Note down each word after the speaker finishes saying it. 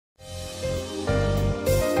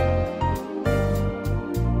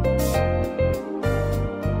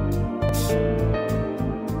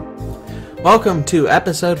Welcome to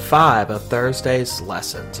episode 5 of Thursday's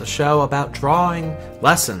Lessons, a show about drawing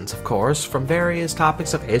lessons, of course, from various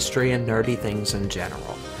topics of history and nerdy things in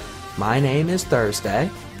general. My name is Thursday.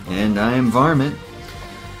 And I am Varmint.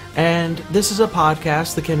 And this is a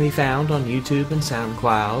podcast that can be found on YouTube and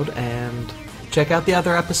SoundCloud, and check out the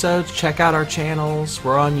other episodes, check out our channels.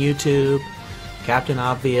 We're on YouTube, Captain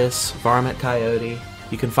Obvious, Varmint Coyote.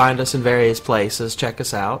 You can find us in various places, check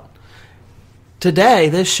us out. Today,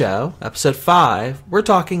 this show, episode 5, we're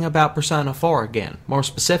talking about Persona 4 again. More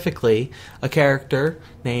specifically, a character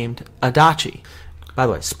named Adachi. By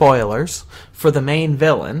the way, spoilers, for the main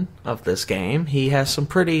villain of this game, he has some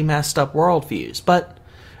pretty messed up worldviews, but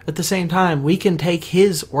at the same time, we can take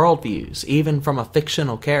his worldviews, even from a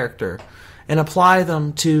fictional character, and apply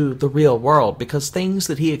them to the real world, because things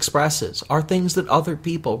that he expresses are things that other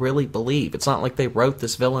people really believe. It's not like they wrote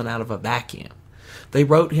this villain out of a vacuum. They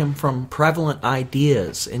wrote him from prevalent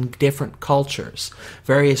ideas in different cultures,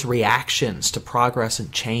 various reactions to progress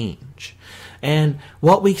and change. And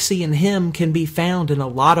what we see in him can be found in a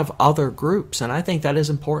lot of other groups, and I think that is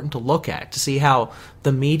important to look at, to see how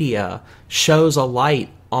the media shows a light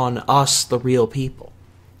on us, the real people.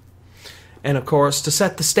 And of course, to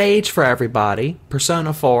set the stage for everybody,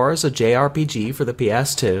 Persona 4 is a JRPG for the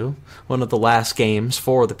PS2, one of the last games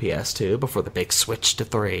for the PS2 before the big switch to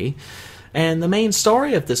 3. And the main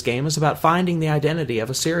story of this game is about finding the identity of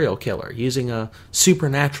a serial killer, using a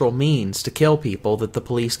supernatural means to kill people that the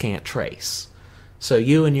police can't trace. So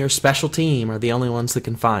you and your special team are the only ones that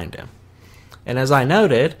can find him. And as I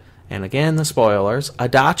noted, and again the spoilers,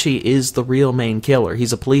 Adachi is the real main killer.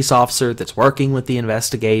 He's a police officer that's working with the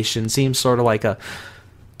investigation, seems sort of like a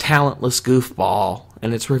talentless goofball,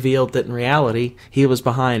 and it's revealed that in reality, he was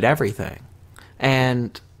behind everything.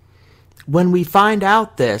 And when we find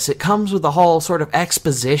out this, it comes with a whole sort of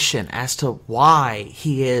exposition as to why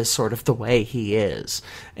he is sort of the way he is.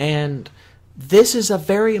 And this is a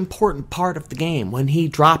very important part of the game, when he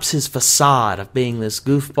drops his facade of being this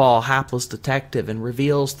goofball, hapless detective and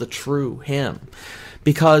reveals the true him.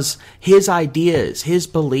 Because his ideas, his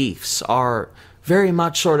beliefs are very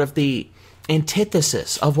much sort of the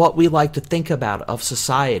antithesis of what we like to think about of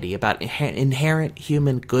society, about inherent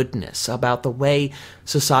human goodness, about the way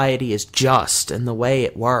society is just and the way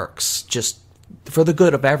it works, just for the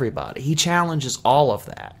good of everybody. He challenges all of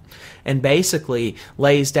that and basically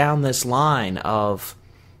lays down this line of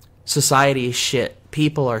society is shit,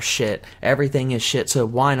 people are shit, everything is shit, so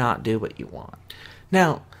why not do what you want?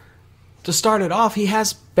 Now, to start it off, he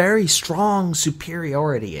has very strong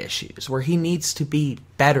superiority issues where he needs to be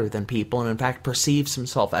better than people and in fact perceives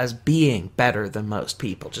himself as being better than most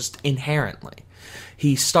people, just inherently.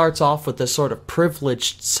 He starts off with this sort of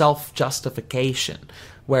privileged self-justification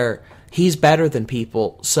where he's better than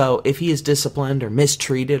people, so if he is disciplined or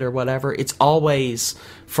mistreated or whatever, it's always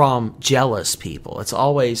from jealous people. It's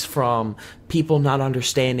always from people not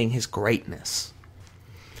understanding his greatness.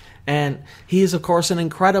 And he is, of course, an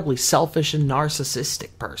incredibly selfish and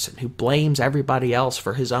narcissistic person who blames everybody else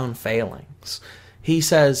for his own failings. He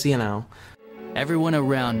says, everyone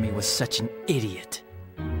around me was such an idiot.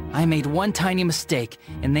 I made one tiny mistake,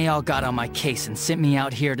 and they all got on my case and sent me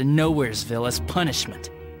out here to Nowheresville as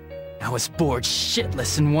punishment. I was bored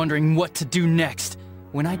shitless and wondering what to do next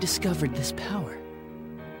when I discovered this power.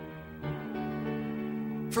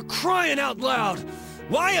 For crying out loud!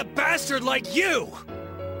 Why a bastard like you?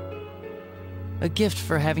 A gift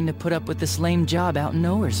for having to put up with this lame job out in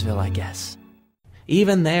Nowheresville, I guess.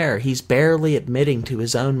 Even there, he's barely admitting to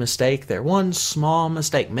his own mistake there. One small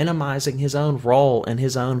mistake, minimizing his own role and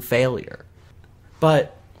his own failure.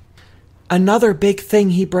 But another big thing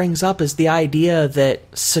he brings up is the idea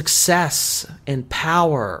that success and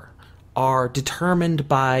power are determined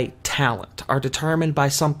by talent, are determined by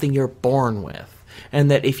something you're born with. And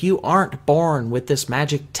that if you aren't born with this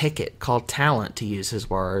magic ticket called talent, to use his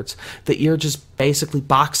words, that you're just basically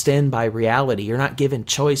boxed in by reality. You're not given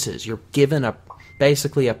choices. You're given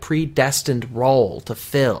basically a predestined role to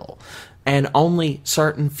fill. And only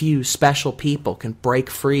certain few special people can break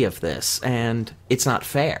free of this. And it's not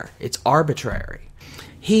fair. It's arbitrary.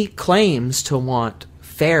 He claims to want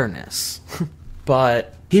fairness,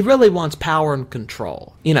 but he really wants power and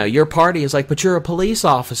control. Your party is like, but you're a police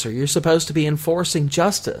officer. You're supposed to be enforcing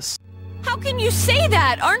justice. How can you say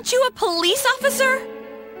that? Aren't you a police officer?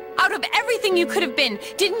 Out of everything you could have been,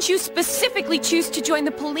 didn't you specifically choose to join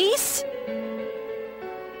the police?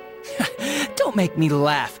 Don't make me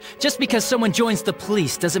laugh. Just because someone joins the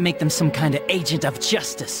police doesn't make them some kind of agent of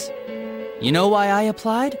justice. You know why I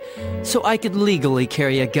applied? So I could legally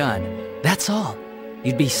carry a gun. That's all.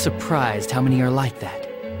 You'd be surprised how many are like that.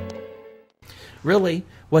 Really,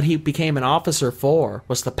 What he became an officer for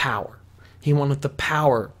was the power. He wanted the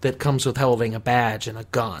power that comes with holding a badge and a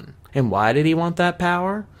gun. And why did he want that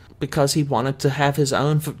power? Because he wanted to have his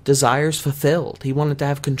own desires fulfilled. He wanted to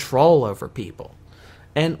have control over people.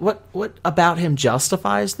 And what about him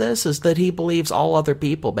justifies this is that he believes all other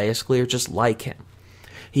people basically are just like him.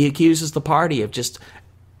 He accuses the party of just,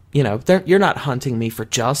 you're not hunting me for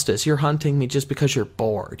justice. You're hunting me just because you're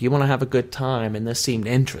bored. You want to have a good time, and this seemed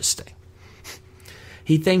interesting.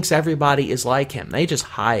 He thinks everybody is like him. They just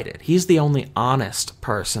hide it. He's the only honest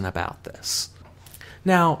person about this.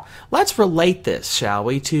 Now, let's relate this, shall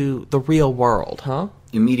we, to the real world, huh?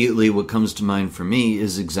 Immediately what comes to mind for me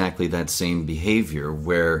is exactly that same behavior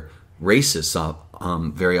where racists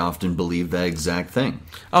very often believe that exact thing.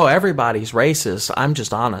 Oh, everybody's racist. I'm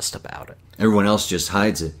just honest about it. Everyone else just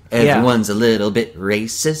hides it. Everyone's a little bit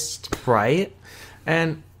racist. Right?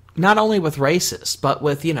 And not only with racists, but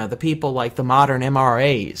with, the people like the modern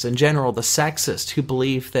MRAs, in general, the sexists who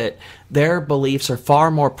believe that their beliefs are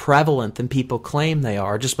far more prevalent than people claim they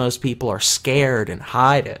are. Just most people are scared and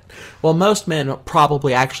hide it. Well, most men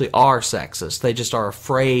probably actually are sexist. They just are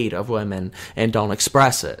afraid of women and don't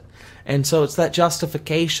express it. And so it's that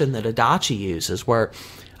justification that Adachi uses, where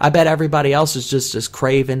I bet everybody else is just as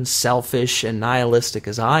craven, selfish, and nihilistic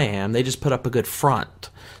as I am. They just put up a good front.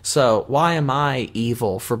 So why am I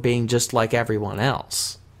evil for being just like everyone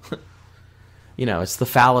else? It's the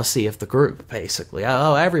fallacy of the group, basically.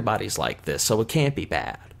 Oh, everybody's like this, so it can't be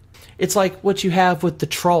bad. It's like what you have with the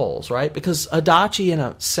trolls, right? Because Adachi, in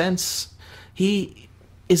a sense, he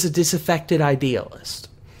is a disaffected idealist.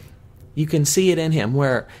 You can see it in him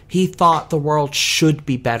where he thought the world should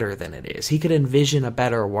be better than it is. He could envision a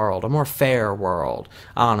better world, a more fair world.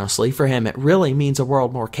 Honestly, for him, it really means a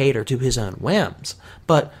world more catered to his own whims.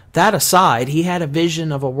 But that aside, he had a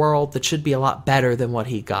vision of a world that should be a lot better than what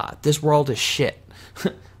he got. This world is shit,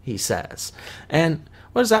 he says. And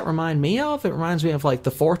what does that remind me of? It reminds me of like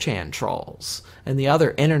the 4chan trolls and the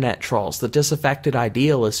other internet trolls, the disaffected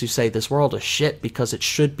idealists who say this world is shit because it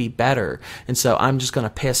should be better, and so I'm just going to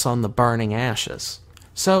piss on the burning ashes.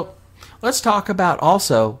 So let's talk about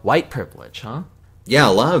also white privilege, huh? Yeah,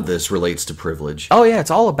 a lot of this relates to privilege. Oh yeah,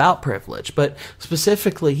 it's all about privilege, but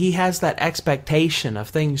specifically he has that expectation of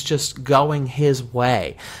things just going his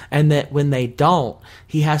way, and that when they don't,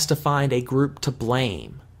 he has to find a group to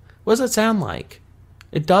blame. What does that sound like?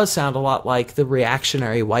 It does sound a lot like the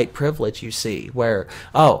reactionary white privilege you see, where,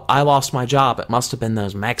 oh, I lost my job. It must have been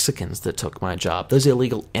those Mexicans that took my job, those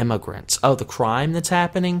illegal immigrants. Oh, the crime that's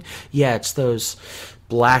happening? Yeah, it's those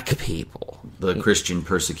black people. The Christian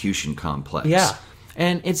persecution complex. Yeah,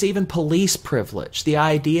 and it's even police privilege. The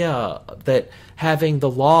idea that having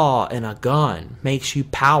the law and a gun makes you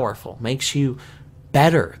powerful, makes you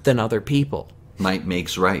better than other people. Might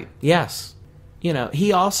makes right. Yes.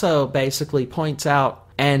 He also basically points out,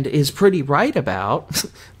 and is pretty right about,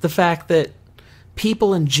 the fact that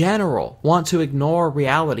people in general want to ignore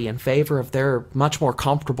reality in favor of their much more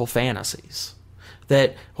comfortable fantasies.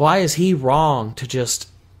 That why is he wrong to just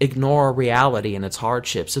ignore reality and its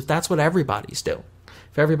hardships if that's what everybody's doing?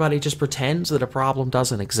 If everybody just pretends that a problem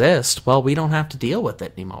doesn't exist, well, we don't have to deal with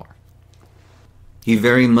it anymore. He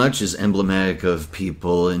very much is emblematic of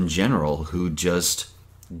people in general who just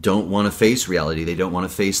don't want to face reality. They don't want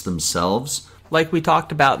to face themselves. Like we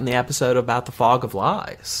talked about in the episode about the fog of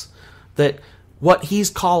lies. That what he's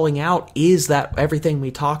calling out is that everything we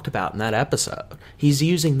talked about in that episode. He's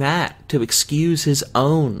using that to excuse his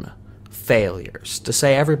own failures, to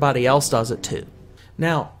say everybody else does it too.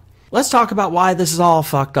 Now, let's talk about why this is all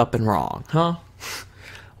fucked up and wrong, huh?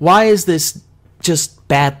 Why is this just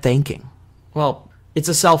bad thinking? Well, it's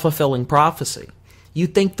a self-fulfilling prophecy. You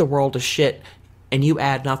think the world is shit, and you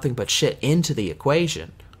add nothing but shit into the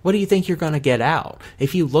equation. What do you think you're going to get out?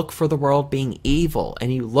 If you look for the world being evil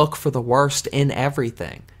and you look for the worst in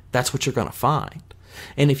everything, that's what you're going to find.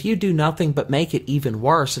 And if you do nothing but make it even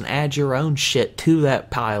worse and add your own shit to that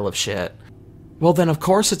pile of shit, well then of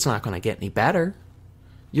course it's not going to get any better.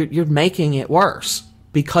 You're making it worse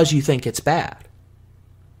because you think it's bad.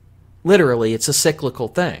 Literally, it's a cyclical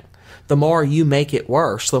thing. The more you make it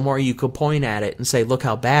worse, the more you can point at it and say, look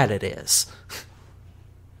how bad it is.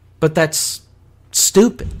 But that's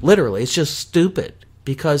stupid. Literally, it's just stupid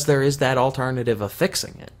because there is that alternative of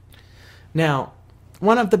fixing it. Now,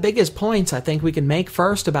 one of the biggest points I think we can make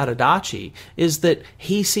first about Adachi is that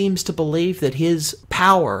he seems to believe that his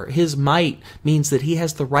power, his might, means that he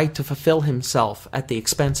has the right to fulfill himself at the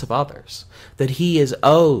expense of others. That he is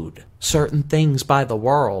owed certain things by the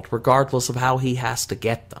world regardless of how he has to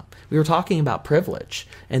get them. We were talking about privilege,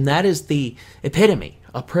 and that is the epitome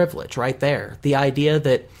of privilege right there. The idea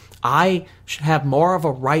that I have more of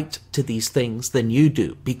a right to these things than you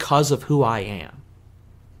do because of who I am.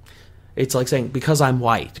 It's like saying, because I'm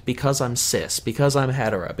white, because I'm cis, because I'm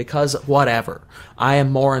hetero, because whatever, I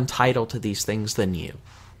am more entitled to these things than you.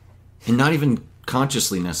 And not even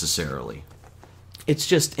consciously necessarily. It's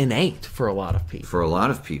just innate for a lot of people. For a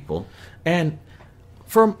lot of people. And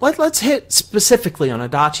let's hit specifically on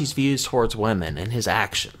Adachi's views towards women and his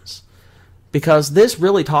actions. Because this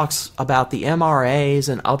really talks about the MRAs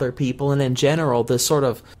and other people, and in general, this sort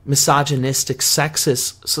of misogynistic,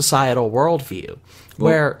 sexist societal worldview.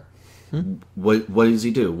 Where... What does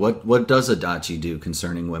he do? What does Adachi do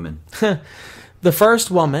concerning women? The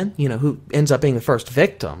first woman, who ends up being the first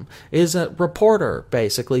victim, is a reporter,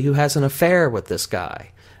 basically, who has an affair with this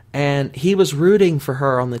guy. And he was rooting for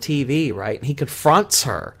her on the TV, right? And he confronts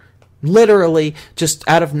her. Literally, just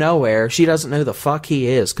out of nowhere, she doesn't know who the fuck he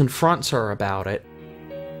is, confronts her about it.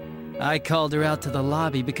 I called her out to the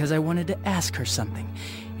lobby because I wanted to ask her something,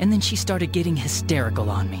 and then she started getting hysterical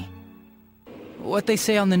on me. What they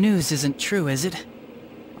say on the news isn't true, is it?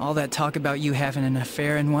 All that talk about you having an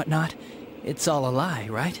affair and whatnot, it's all a lie,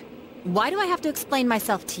 right? Why do I have to explain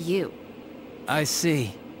myself to you? I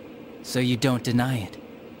see. So you don't deny it.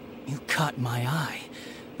 You caught my eye,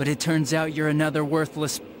 but it turns out you're another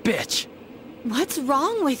worthless bitch. What's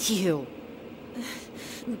wrong with you?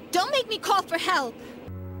 Don't make me call for help.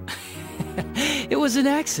 It was an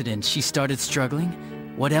accident. She started struggling.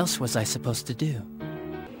 What else was I supposed to do?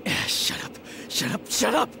 Shut up! Shut up!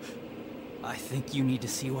 Shut up! I think you need to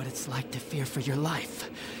see what it's like to fear for your life.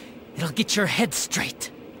 It'll get your head straight.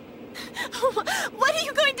 What are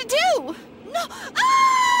you going to do? No!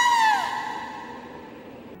 Ah!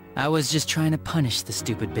 I was just trying to punish the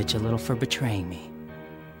stupid bitch a little for betraying me.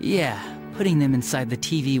 Yeah, putting them inside the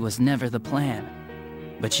TV was never the plan.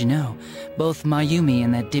 But both Mayumi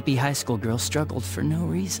and that dippy high school girl struggled for no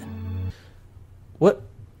reason. What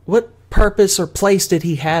purpose or place did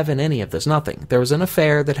he have in any of this? Nothing. There was an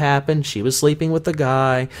affair that happened, she was sleeping with the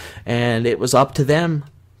guy, and it was up to them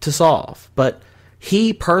to solve. But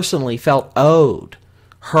he personally felt owed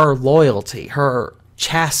her loyalty, her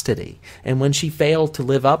chastity, and when she failed to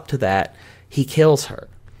live up to that, he kills her.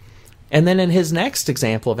 And then in his next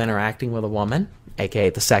example of interacting with a woman, aka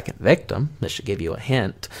the second victim, this should give you a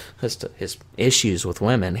hint as to his issues with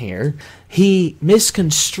women here, he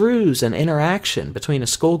misconstrues an interaction between a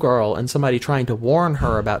schoolgirl and somebody trying to warn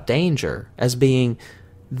her about danger as being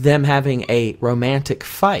them having a romantic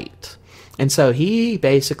fight. And so he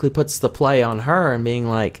basically puts the play on her and being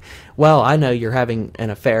like, well, I know you're having an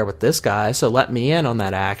affair with this guy, so let me in on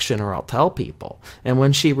that action or I'll tell people. And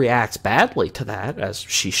when she reacts badly to that, as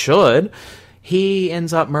she should, he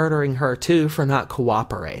ends up murdering her too for not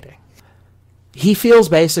cooperating. He feels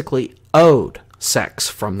basically owed sex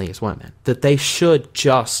from these women, that they should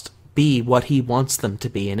just be what he wants them to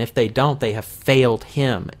be, and if they don't, they have failed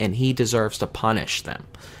him and he deserves to punish them.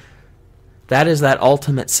 That is that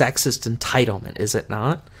ultimate sexist entitlement, is it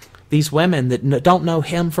not? These women that don't know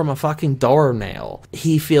him from a fucking doornail,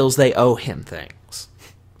 he feels they owe him things.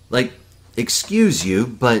 Like, excuse you,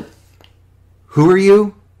 but who are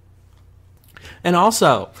you? And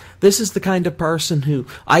also, this is the kind of person who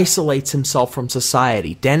isolates himself from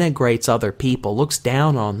society, denigrates other people, looks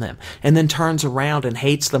down on them, and then turns around and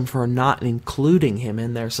hates them for not including him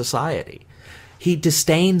in their society. He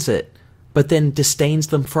disdains it, but then disdains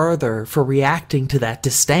them further for reacting to that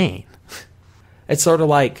disdain. It's sort of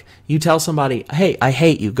like you tell somebody, hey, I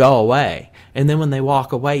hate you, go away. And then when they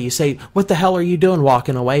walk away, you say, what the hell are you doing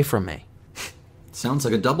walking away from me? Sounds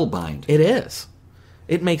like a double bind. It is.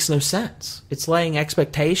 It makes no sense. It's laying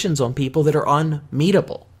expectations on people that are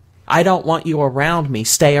unmeetable. I don't want you around me,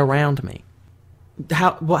 stay around me.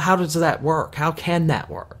 How does that work? How can that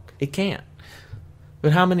work? It can't.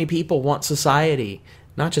 But how many people want society,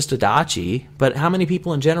 not just Adachi, but how many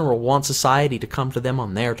people in general want society to come to them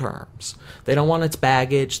on their terms? They don't want its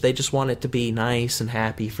baggage. They just want it to be nice and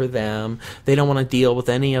happy for them. They don't want to deal with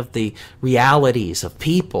any of the realities of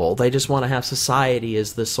people. They just want to have society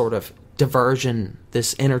as this sort of diversion,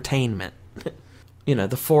 this entertainment. The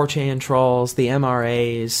 4chan trolls, the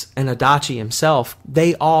MRAs, and Adachi himself,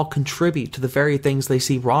 they all contribute to the very things they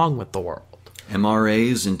see wrong with the world.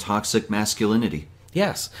 MRAs and toxic masculinity.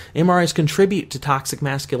 Yes, MRAs contribute to toxic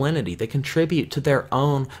masculinity. They contribute to their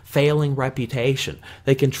own failing reputation.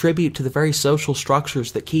 They contribute to the very social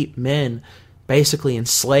structures that keep men basically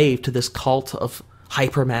enslaved to this cult of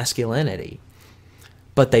hypermasculinity.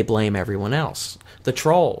 But they blame everyone else. The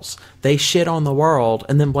trolls, they shit on the world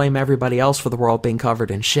and then blame everybody else for the world being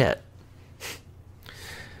covered in shit.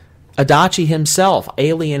 Adachi himself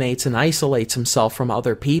alienates and isolates himself from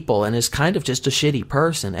other people and is kind of just a shitty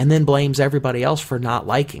person, and then blames everybody else for not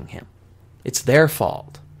liking him. It's their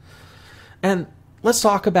fault. And let's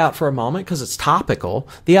talk about for a moment, because it's topical,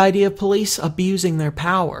 the idea of police abusing their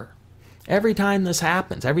power. Every time this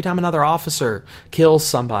happens, every time another officer kills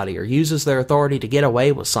somebody or uses their authority to get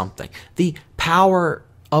away with something, the power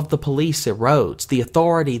of the police erodes. The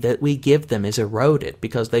authority that we give them is eroded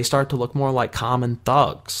because they start to look more like common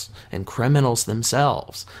thugs and criminals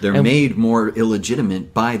themselves. They're made more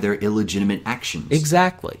illegitimate by their illegitimate actions.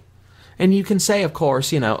 Exactly. And you can say, of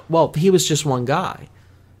course, well, he was just one guy.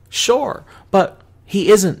 Sure, but he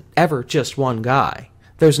isn't ever just one guy.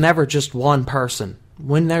 There's never just one person.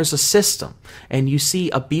 When there's a system and you see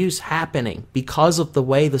abuse happening because of the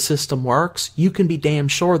way the system works, you can be damn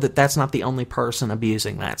sure that that's not the only person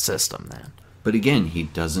abusing that system then. But again, he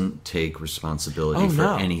doesn't take responsibility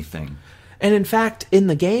for anything. And in fact, in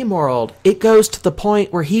the game world, it goes to the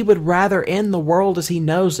point where he would rather end the world as he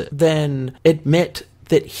knows it than admit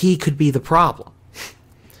that he could be the problem.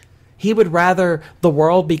 He would rather the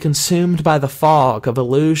world be consumed by the fog of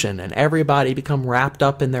illusion and everybody become wrapped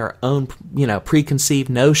up in their own, preconceived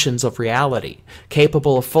notions of reality,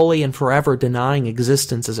 capable of fully and forever denying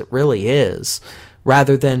existence as it really is,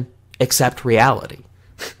 rather than accept reality.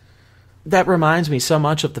 That reminds me so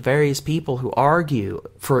much of the various people who argue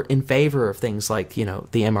in favor of things like, the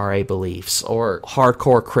MRA beliefs, or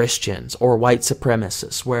hardcore Christians, or white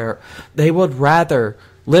supremacists, where they would rather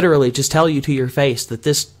literally just tell you to your face that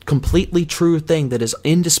this completely true thing that is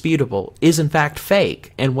indisputable is in fact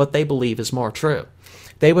fake, and what they believe is more true.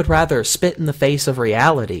 They would rather spit in the face of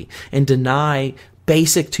reality and deny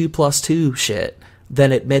basic 2+2 shit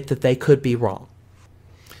than admit that they could be wrong.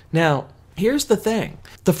 Now, here's the thing.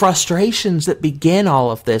 The frustrations that begin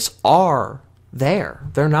all of this are there.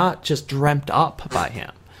 They're not just dreamt up by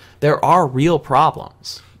him. There are real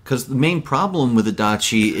problems. Because the main problem with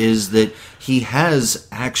Adachi is that he has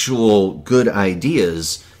actual good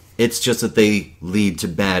ideas. It's just that they lead to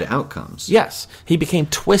bad outcomes. Yes, he became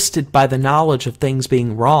twisted by the knowledge of things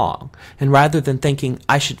being wrong. And rather than thinking,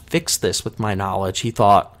 I should fix this with my knowledge, he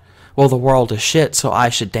thought, well, the world is shit, so I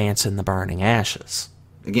should dance in the burning ashes.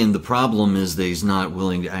 Again, the problem is that he's not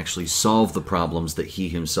willing to actually solve the problems that he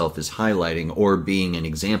himself is highlighting or being an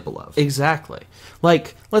example of. Exactly.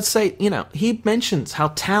 Like, let's say, he mentions how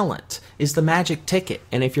talent is the magic ticket,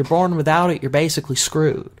 and if you're born without it, you're basically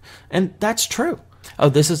screwed. And that's true. Oh,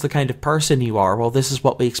 this is the kind of person you are. Well, this is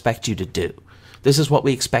what we expect you to do. This is what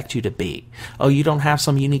we expect you to be. Oh, you don't have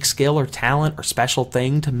some unique skill or talent or special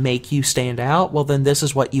thing to make you stand out? Well, then this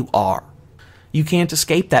is what you are. You can't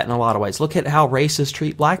escape that in a lot of ways. Look at how racists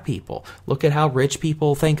treat black people. Look at how rich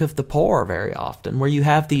people think of the poor very often, where you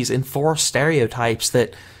have these enforced stereotypes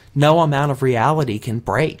that no amount of reality can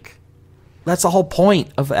break. That's the whole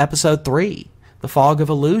point of episode 3, the fog of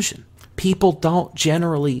illusion. People don't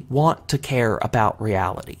generally want to care about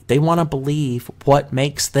reality. They want to believe what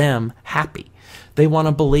makes them happy. They want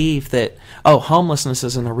to believe that, homelessness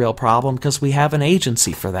isn't a real problem because we have an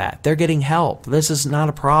agency for that. They're getting help. This is not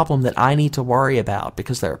a problem that I need to worry about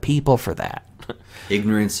because there are people for that.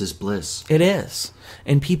 Ignorance is bliss. It is.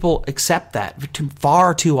 And people accept that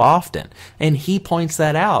far too often. And he points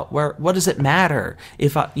that out. What does it matter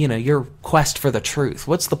if, your quest for the truth?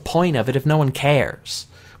 What's the point of it if no one cares?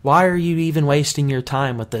 Why are you even wasting your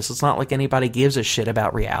time with this? It's not like anybody gives a shit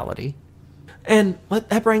about reality. And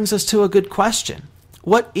that brings us to a good question.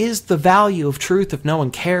 What is the value of truth if no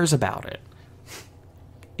one cares about it?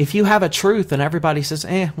 If you have a truth and everybody says,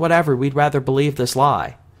 whatever, we'd rather believe this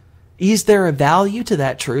lie. Is there a value to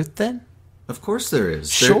that truth then? Of course there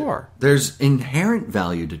is. Sure. There's inherent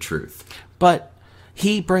value to truth. But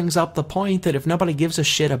he brings up the point that if nobody gives a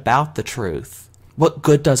shit about the truth, what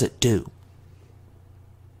good does it do?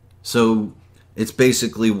 So it's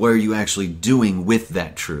basically what are you actually doing with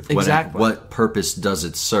that truth? Exactly. What purpose does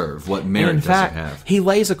it serve? What merit does it have? He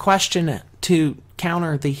lays a question to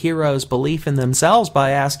counter the hero's belief in themselves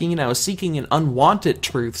by asking, seeking an unwanted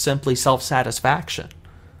truth simply self-satisfaction?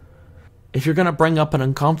 If you're going to bring up an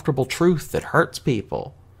uncomfortable truth that hurts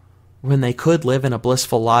people when they could live in a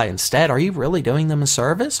blissful lie instead, are you really doing them a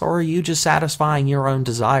service, or are you just satisfying your own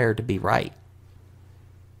desire to be right?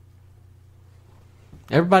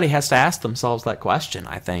 Everybody has to ask themselves that question,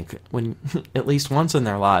 I think, when at least once in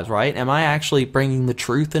their lives, right? Am I actually bringing the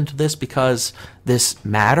truth into this because this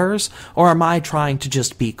matters, or am I trying to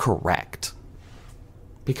just be correct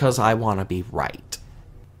because I want to be right?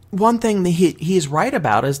 One thing that he is right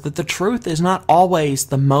about is that the truth is not always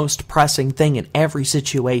the most pressing thing in every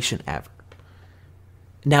situation ever.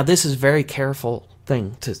 Now, this is very careful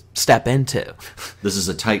thing to step into. This is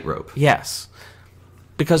a tightrope. Yes.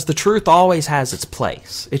 Because the truth always has its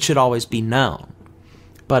place. It should always be known.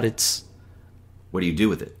 But it's... What do you do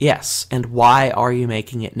with it? Yes, and why are you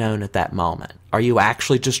making it known at that moment? Are you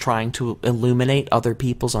actually just trying to illuminate other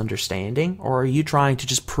people's understanding, or are you trying to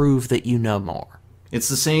just prove that you know more? It's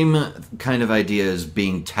the same kind of idea as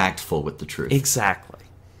being tactful with the truth. Exactly.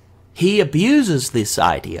 He abuses this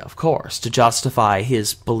idea, of course, to justify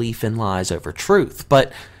his belief in lies over truth,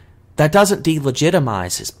 but that doesn't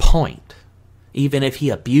delegitimize his point, even if he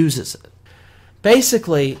abuses it.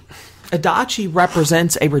 Basically, Adachi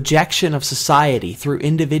represents a rejection of society through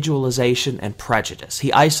individualization and prejudice.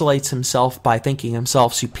 He isolates himself by thinking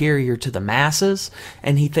himself superior to the masses,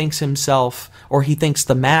 and he thinks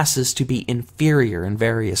the masses to be inferior in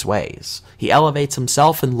various ways. He elevates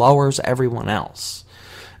himself and lowers everyone else.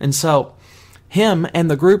 And so, him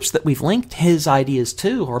and the groups that we've linked his ideas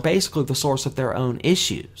to are basically the source of their own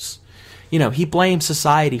issues. You know, he blames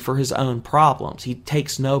society for his own problems. He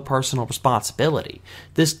takes no personal responsibility.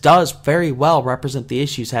 This does very well represent the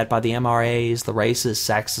issues had by the MRAs, the races,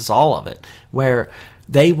 sexes, all of it, where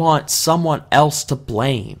they want someone else to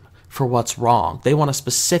blame for what's wrong. They want a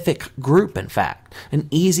specific group, in fact, an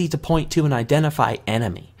easy to point to and identify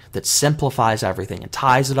enemy that simplifies everything and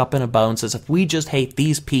ties it up in a bow and says, if we just hate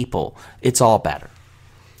these people, it's all better.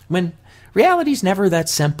 When reality's never that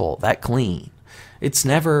simple, that clean. It's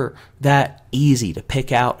never that easy to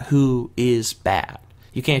pick out who is bad.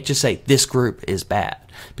 You can't just say, this group is bad.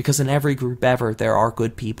 Because in every group ever, there are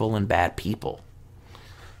good people and bad people.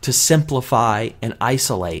 To simplify and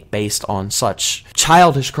isolate based on such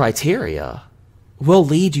childish criteria will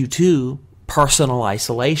lead you to personal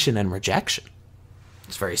isolation and rejection.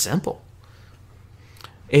 It's very simple.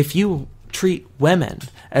 If you treat women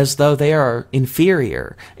as though they are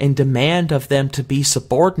inferior and demand of them to be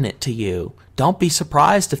subordinate to you, don't be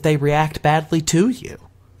surprised if they react badly to you.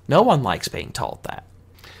 No one likes being told that.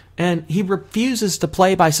 And he refuses to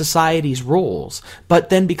play by society's rules, but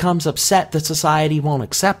then becomes upset that society won't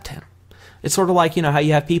accept him. It's sort of like, how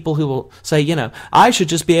you have people who will say, I should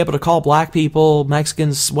just be able to call black people,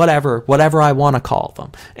 Mexicans, whatever I want to call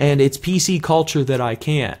them. And it's PC culture that I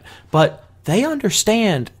can't. But they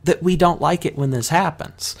understand that we don't like it when this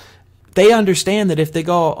happens. They understand that if they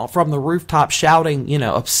go from the rooftop shouting,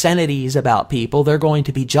 obscenities about people, they're going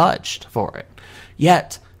to be judged for it.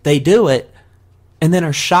 Yet, they do it and then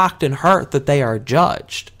are shocked and hurt that they are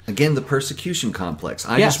judged. Again, the persecution complex.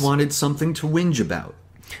 I just wanted something to whinge about.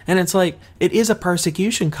 And it's like, it is a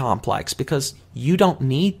persecution complex because you don't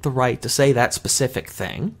need the right to say that specific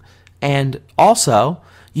thing. And also,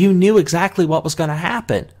 you knew exactly what was going to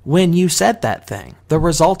happen when you said that thing. The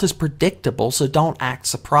result is predictable, so don't act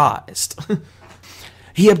surprised.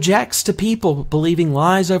 He objects to people believing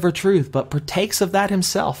lies over truth, but partakes of that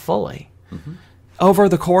himself fully. Mm-hmm. Over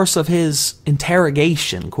the course of his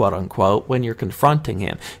interrogation, quote-unquote, when you're confronting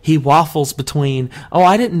him, he waffles between,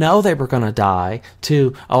 I didn't know they were going to die,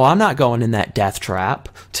 to, I'm not going in that death trap,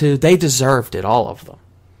 to, they deserved it, all of them.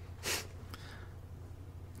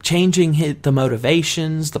 Changing the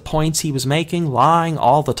motivations, the points he was making, lying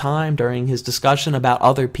all the time during his discussion about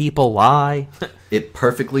other people lie. It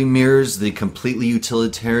perfectly mirrors the completely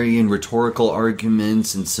utilitarian rhetorical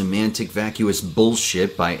arguments and semantic vacuous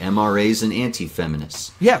bullshit by MRAs and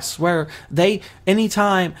anti-feminists. Yes, where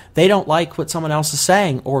anytime they don't like what someone else is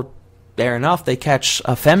saying, or fair enough, they catch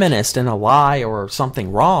a feminist in a lie or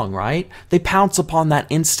something wrong, right? They pounce upon that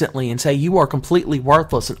instantly and say, you are completely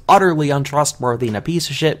worthless and utterly untrustworthy and a piece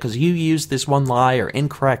of shit because you used this one lie or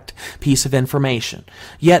incorrect piece of information.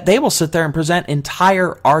 Yet they will sit there and present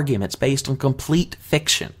entire arguments based on complete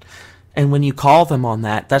fiction. And when you call them on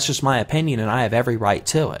that, that's just my opinion and I have every right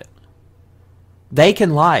to it. They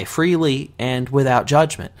can lie freely and without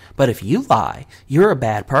judgment. But if you lie, you're a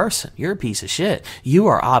bad person. You're a piece of shit. You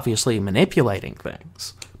are obviously manipulating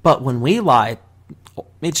things. But when we lie,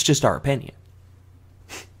 it's just our opinion.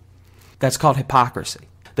 That's called hypocrisy.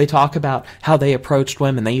 They talk about how they approached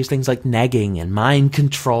women. They use things like negging and mind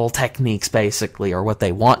control techniques, basically, or what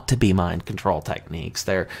they want to be mind control techniques.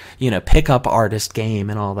 Their, pickup artist game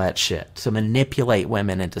and all that shit to manipulate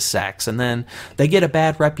women into sex. And then they get a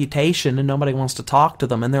bad reputation and nobody wants to talk to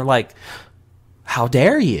them. And they're like, how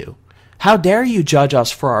dare you? How dare you judge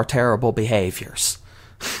us for our terrible behaviors?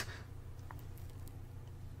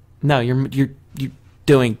 No, you're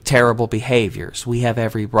doing terrible behaviors. We have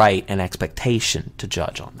every right and expectation to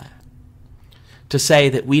judge on that. To say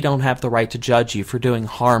that we don't have the right to judge you for doing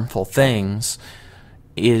harmful things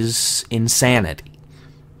is insanity.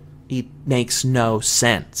 It makes no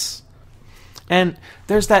sense. And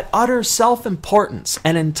there's that utter self-importance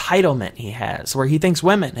and entitlement he has, where he thinks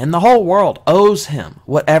women and the whole world owes him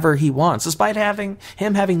whatever he wants, despite him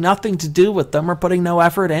having nothing to do with them or putting no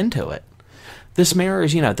effort into it. This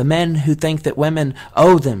mirrors, the men who think that women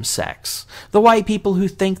owe them sex. The white people who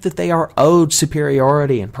think that they are owed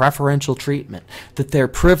superiority and preferential treatment, that their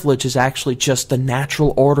privilege is actually just the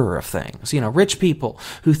natural order of things. Rich people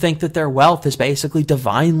who think that their wealth is basically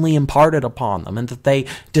divinely imparted upon them and that they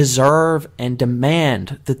deserve and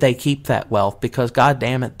demand that they keep that wealth because, God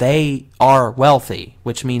damn it, they are wealthy,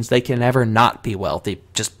 which means they can never not be wealthy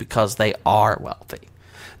just because they are wealthy.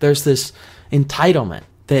 There's this entitlement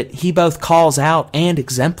that he both calls out and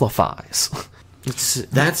exemplifies.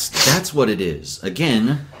 That's what it is.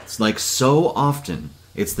 Again, it's like so often,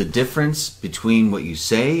 it's the difference between what you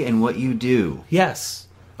say and what you do. Yes.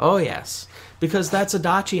 Oh, yes. Because that's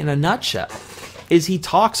Adachi in a nutshell. Is he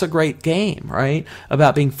talks a great game, right?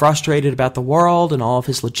 About being frustrated about the world and all of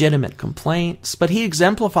his legitimate complaints, but he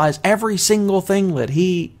exemplifies every single thing that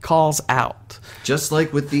he calls out. Just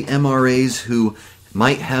like with the MRAs who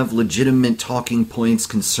might have legitimate talking points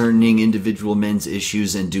concerning individual men's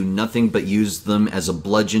issues and do nothing but use them as a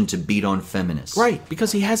bludgeon to beat on feminists. Right,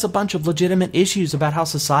 because he has a bunch of legitimate issues about how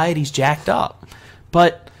society's jacked up.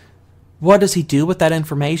 But what does he do with that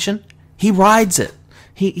information? He rides it.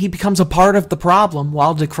 He becomes a part of the problem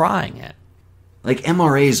while decrying it. Like,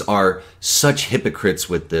 MRAs are such hypocrites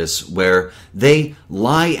with this, where they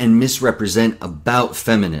lie and misrepresent about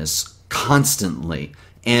feminists constantly,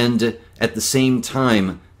 and at the same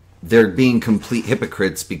time, they're being complete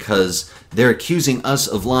hypocrites because they're accusing us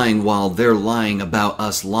of lying while they're lying about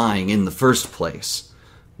us lying in the first place.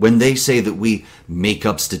 When they say that we make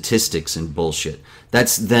up statistics and bullshit,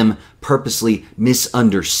 that's them purposely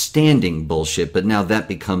misunderstanding bullshit, but now that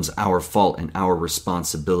becomes our fault and our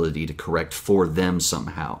responsibility to correct for them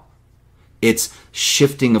somehow. It's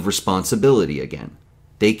shifting of responsibility again.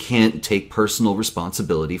 They can't take personal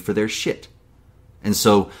responsibility for their shit. And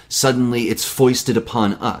so suddenly it's foisted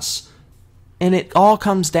upon us. And it all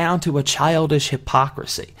comes down to a childish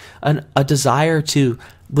hypocrisy, a desire to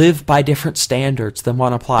live by different standards than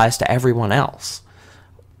one applies to everyone else.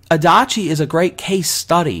 Adachi is a great case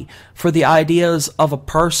study for the ideas of a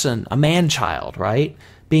person, a man-child, right?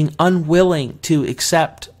 Being unwilling to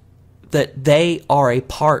accept that they are a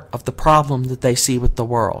part of the problem that they see with the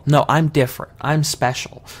world. No, I'm different. I'm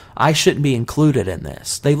special. I shouldn't be included in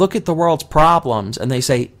this. They look at the world's problems and they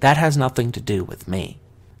say, that has nothing to do with me.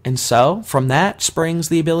 And so, from that springs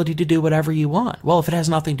the ability to do whatever you want. Well, if it has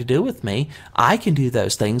nothing to do with me, I can do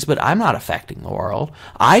those things, but I'm not affecting the world.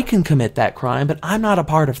 I can commit that crime, but I'm not a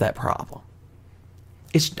part of that problem.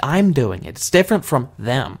 I'm doing it. It's different from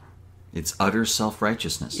them. It's utter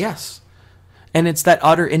self-righteousness. Yes. And it's that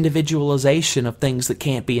utter individualization of things that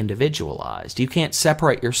can't be individualized. You can't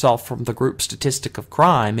separate yourself from the group statistic of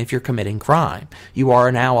crime if you're committing crime. You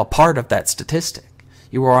are now a part of that statistic.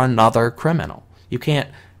 You are another criminal. You can't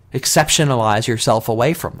exceptionalize yourself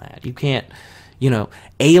away from that. You can't,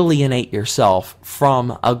 alienate yourself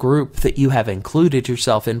from a group that you have included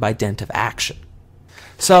yourself in by dint of action.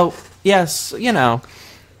 So, yes,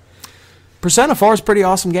 Persona 4 is a pretty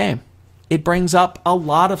awesome game. It brings up a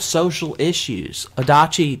lot of social issues,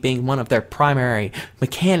 Adachi being one of their primary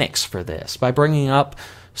mechanics for this, by bringing up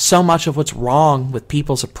so much of what's wrong with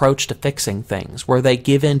people's approach to fixing things, where they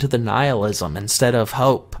give in to the nihilism instead of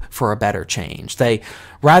hope for a better change. They,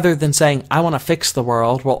 rather than saying, I want to fix the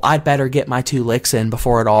world, well, I'd better get my 2 licks in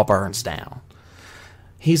before it all burns down.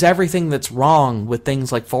 He's everything that's wrong with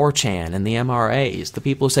things like 4chan and the MRAs. The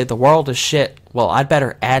people who say the world is shit, well, I'd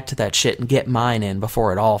better add to that shit and get mine in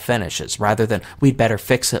before it all finishes, rather than we'd better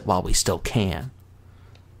fix it while we still can.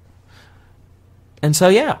 And so,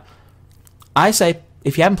 yeah, I say,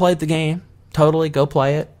 if you haven't played the game, totally go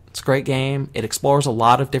play it. It's a great game. It explores a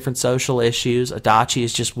lot of different social issues. Adachi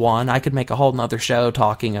is just one. I could make a whole nother show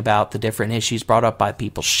talking about the different issues brought up by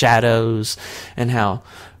people's shadows and how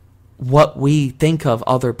what we think of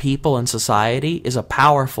other people in society is a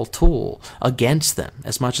powerful tool against them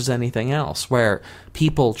as much as anything else, where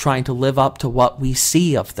people trying to live up to what we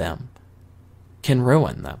see of them can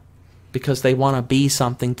ruin them because they want to be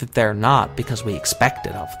something that they're not because we expect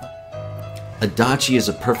it of them. Adachi is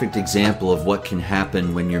a perfect example of what can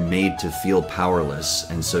happen when you're made to feel powerless,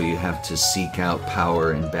 and so you have to seek out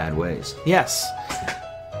power in bad ways. Yes.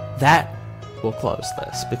 That will close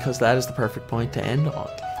this, because that is the perfect point to end on,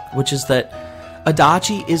 which is that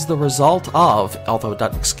Adachi is the result of, although it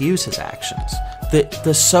doesn't excuse his actions,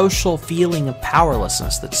 the social feeling of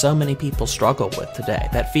powerlessness that so many people struggle with today.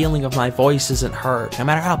 That feeling of my voice isn't heard. No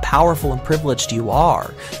matter how powerful and privileged you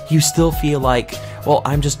are, you still feel like, well,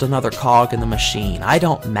 I'm just another cog in the machine. I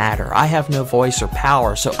don't matter. I have no voice or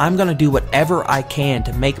power, so I'm going to do whatever I can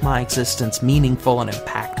to make my existence meaningful and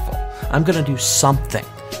impactful. I'm going to do something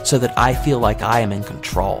so that I feel like I am in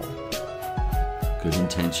control. Good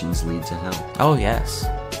intentions lead to hell. Oh, yes.